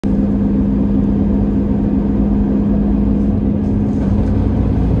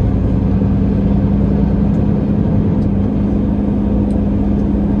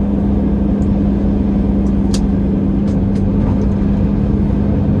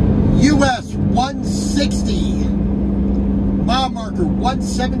160. Mile marker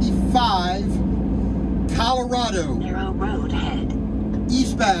 175. Colorado. Narrow road ahead.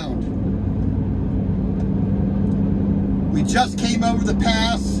 Eastbound. We just came over the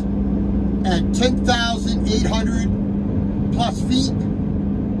pass at 10,800 plus feet.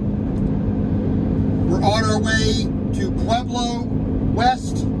 We're on our way to Pueblo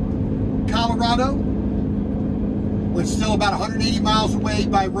West, Colorado. We're still about 180 miles away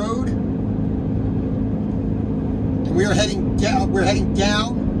by road. And we are heading down. We're heading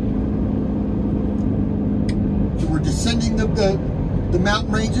down. So we're descending the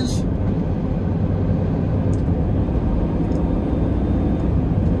mountain ranges.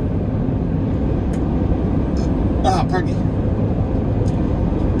 Pardon me.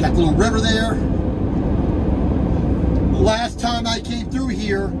 Got the little river there. Last time I came through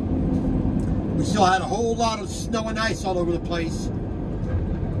here, we still had a whole lot of snow and ice all over the place.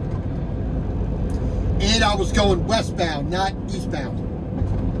 And I was going westbound, not eastbound.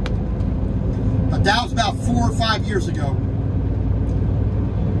 But that was about 4 or 5 years ago.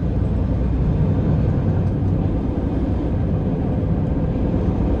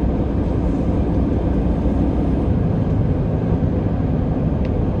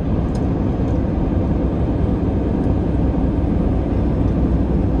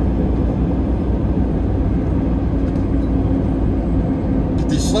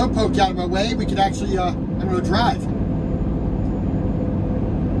 Slowpoke out of my way, we could actually, I don't know, drive.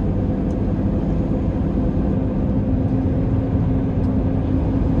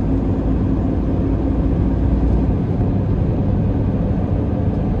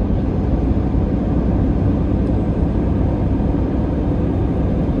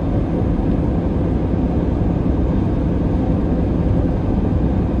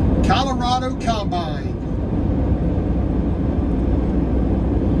 Colorado Combine.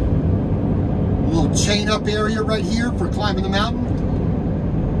 Little chain up area right here for climbing the mountain.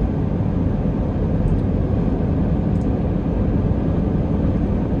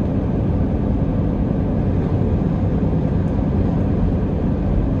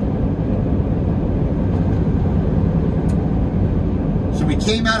 So we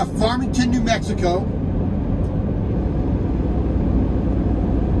came out of Farmington, New Mexico.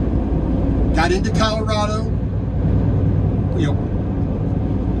 Got into Colorado.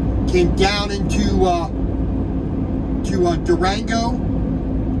 Came down into Durango,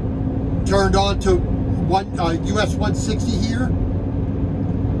 turned on to US 160 here,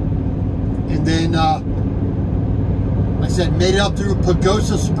 and then like I said, made it up through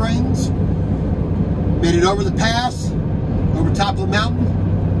Pagosa Springs, made it over the pass, over top of the mountain.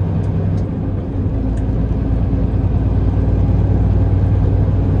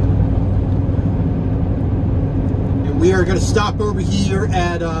 And we are going to stop over here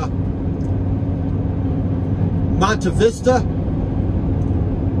at Monte Vista. I'm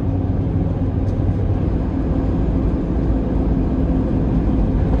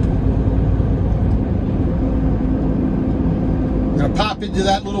going to pop into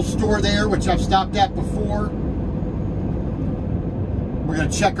that little store there, which I've stopped at before. We're going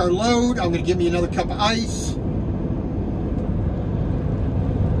to check our load. I'm going to give me another cup of ice.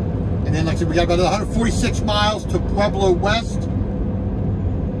 And then, like I said, we got about 146 miles to Pueblo West.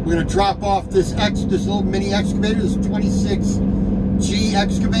 We're going to drop off this little mini excavator, this 26G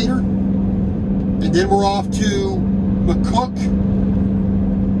excavator. And then we're off to McCook,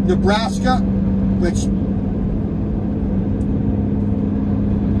 Nebraska, which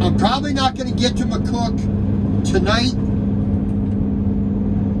I'm probably not going to get to McCook tonight.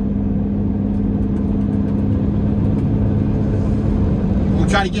 We'll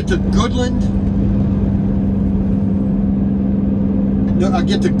try to get to Goodland. I'll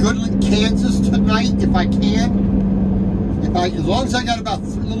get to Goodland, Kansas tonight if I can. As long as I got about a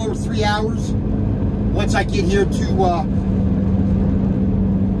little over 3 hours. Once I get here to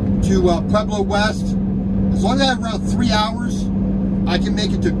Pueblo West, as long as I have around 3 hours, I can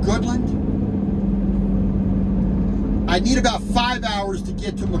make it to Goodland. I need about 5 hours to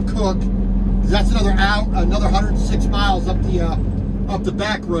get to McCook, because that's another 106 miles up the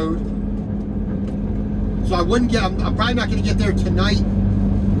back road. So I wouldn't get. I'm probably not going to get there tonight.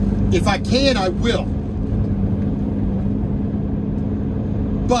 If I can, I will.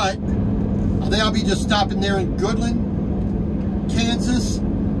 But I think I'll be just stopping there in Goodland, Kansas,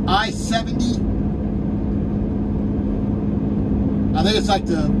 I-70. I think it's like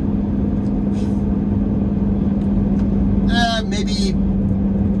the maybe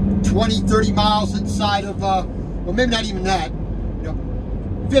 20, 30 miles inside of, well, maybe not even that.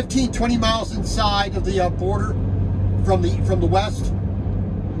 15, 20 miles inside of the border from the west.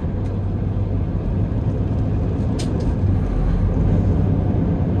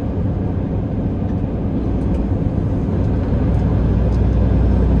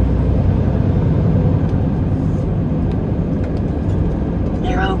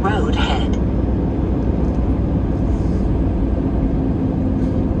 narrow road ahead.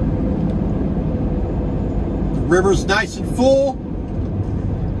 The river's nice and full,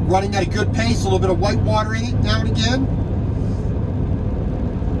 running at a good pace, a little bit of white water in it now and again.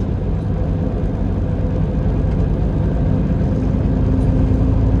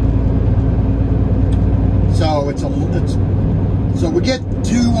 So we get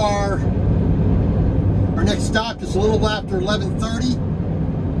to our next stop just a little after 11:30.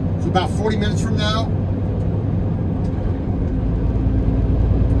 So about 40 minutes from now.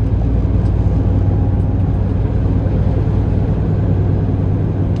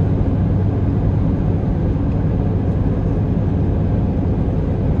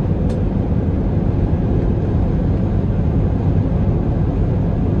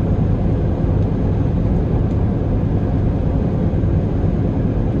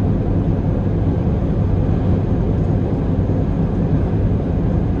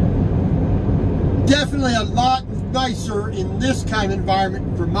 Definitely a lot nicer in this kind of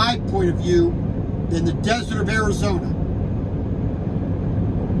environment, from my point of view, than the desert of Arizona.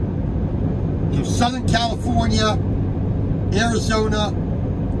 You know, Southern California, Arizona,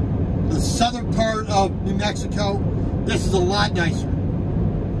 the southern part of New Mexico, this is a lot nicer.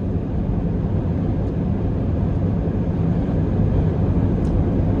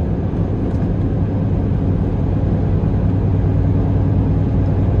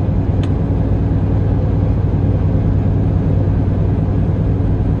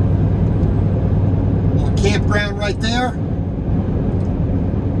 Campground right there.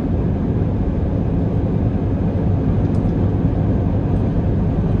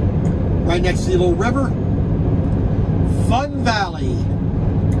 Right next to the little river. Fun Valley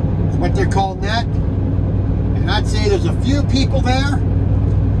is what they're calling that. And I'd say there's a few people there.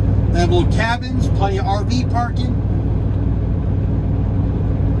 They have little cabins, plenty of RV parking.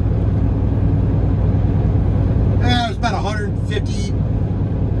 There's about 150,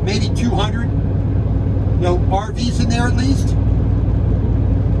 maybe 200. No RVs in there at least.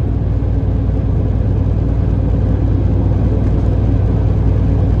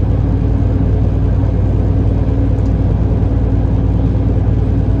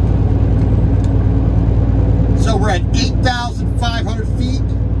 So we're at 8,500 feet.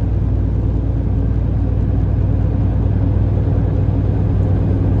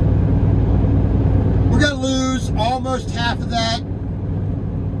 We're going to lose almost half of that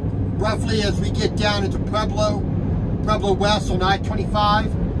roughly as we get down into Pueblo West on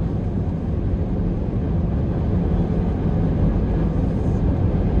I-25.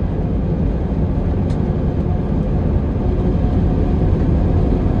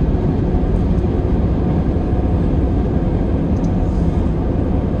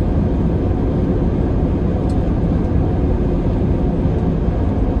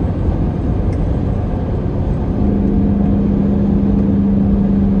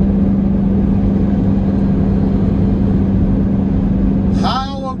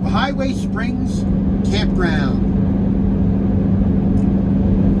 Highway Springs Campground,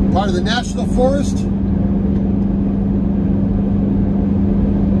 part of the National Forest.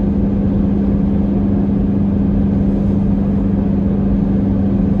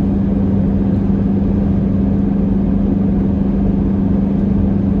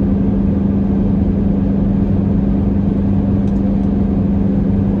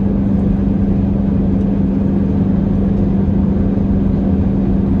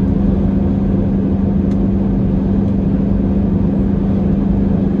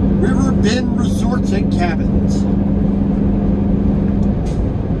 Bend Resorts and Cabins.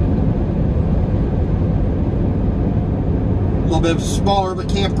 A little bit smaller of a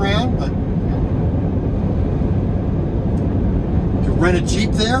campground, but you can rent a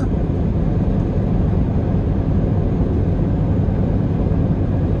Jeep there.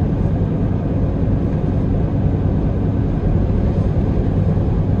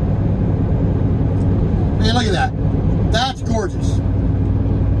 Man, look at that. That's gorgeous.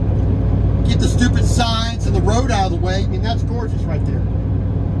 Get the stupid signs and the road out of the way. I mean, that's gorgeous right there.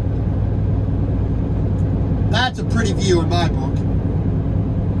 That's a pretty view in my book.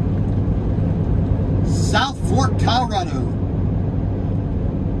 South Fork, Colorado.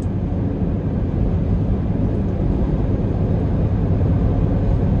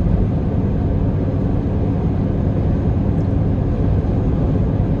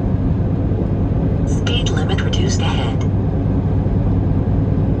 Speed limit reduced ahead.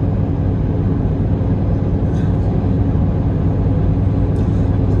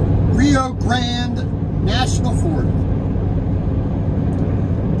 Rio Grande National Forest.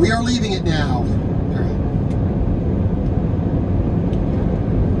 We are leaving it now. All right.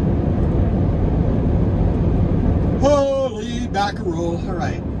 rock and roll. All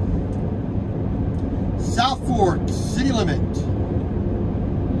right. South Fork, city limit.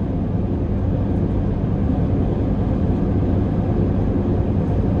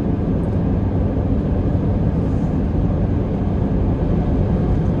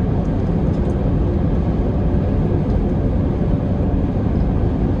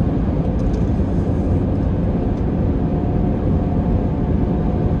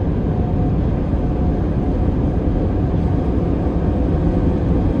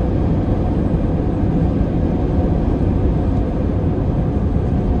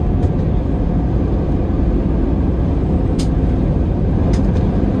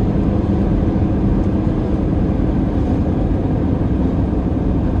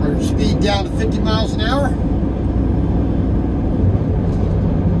 Down to 50 miles an hour.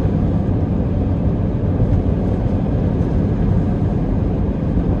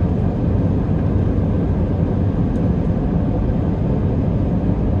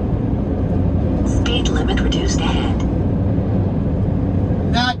 Speed limit reduced ahead.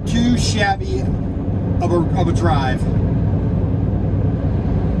 Not too shabby of a drive.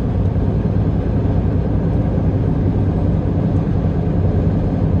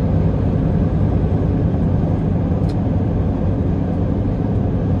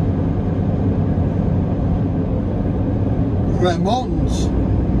 We're at Moulton's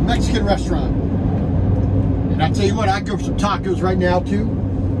Mexican restaurant. And I tell you what, I go for some tacos right now too.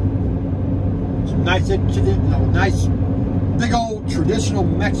 Some nice, nice big old traditional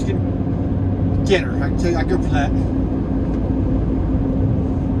Mexican dinner. I can tell you, I go for that.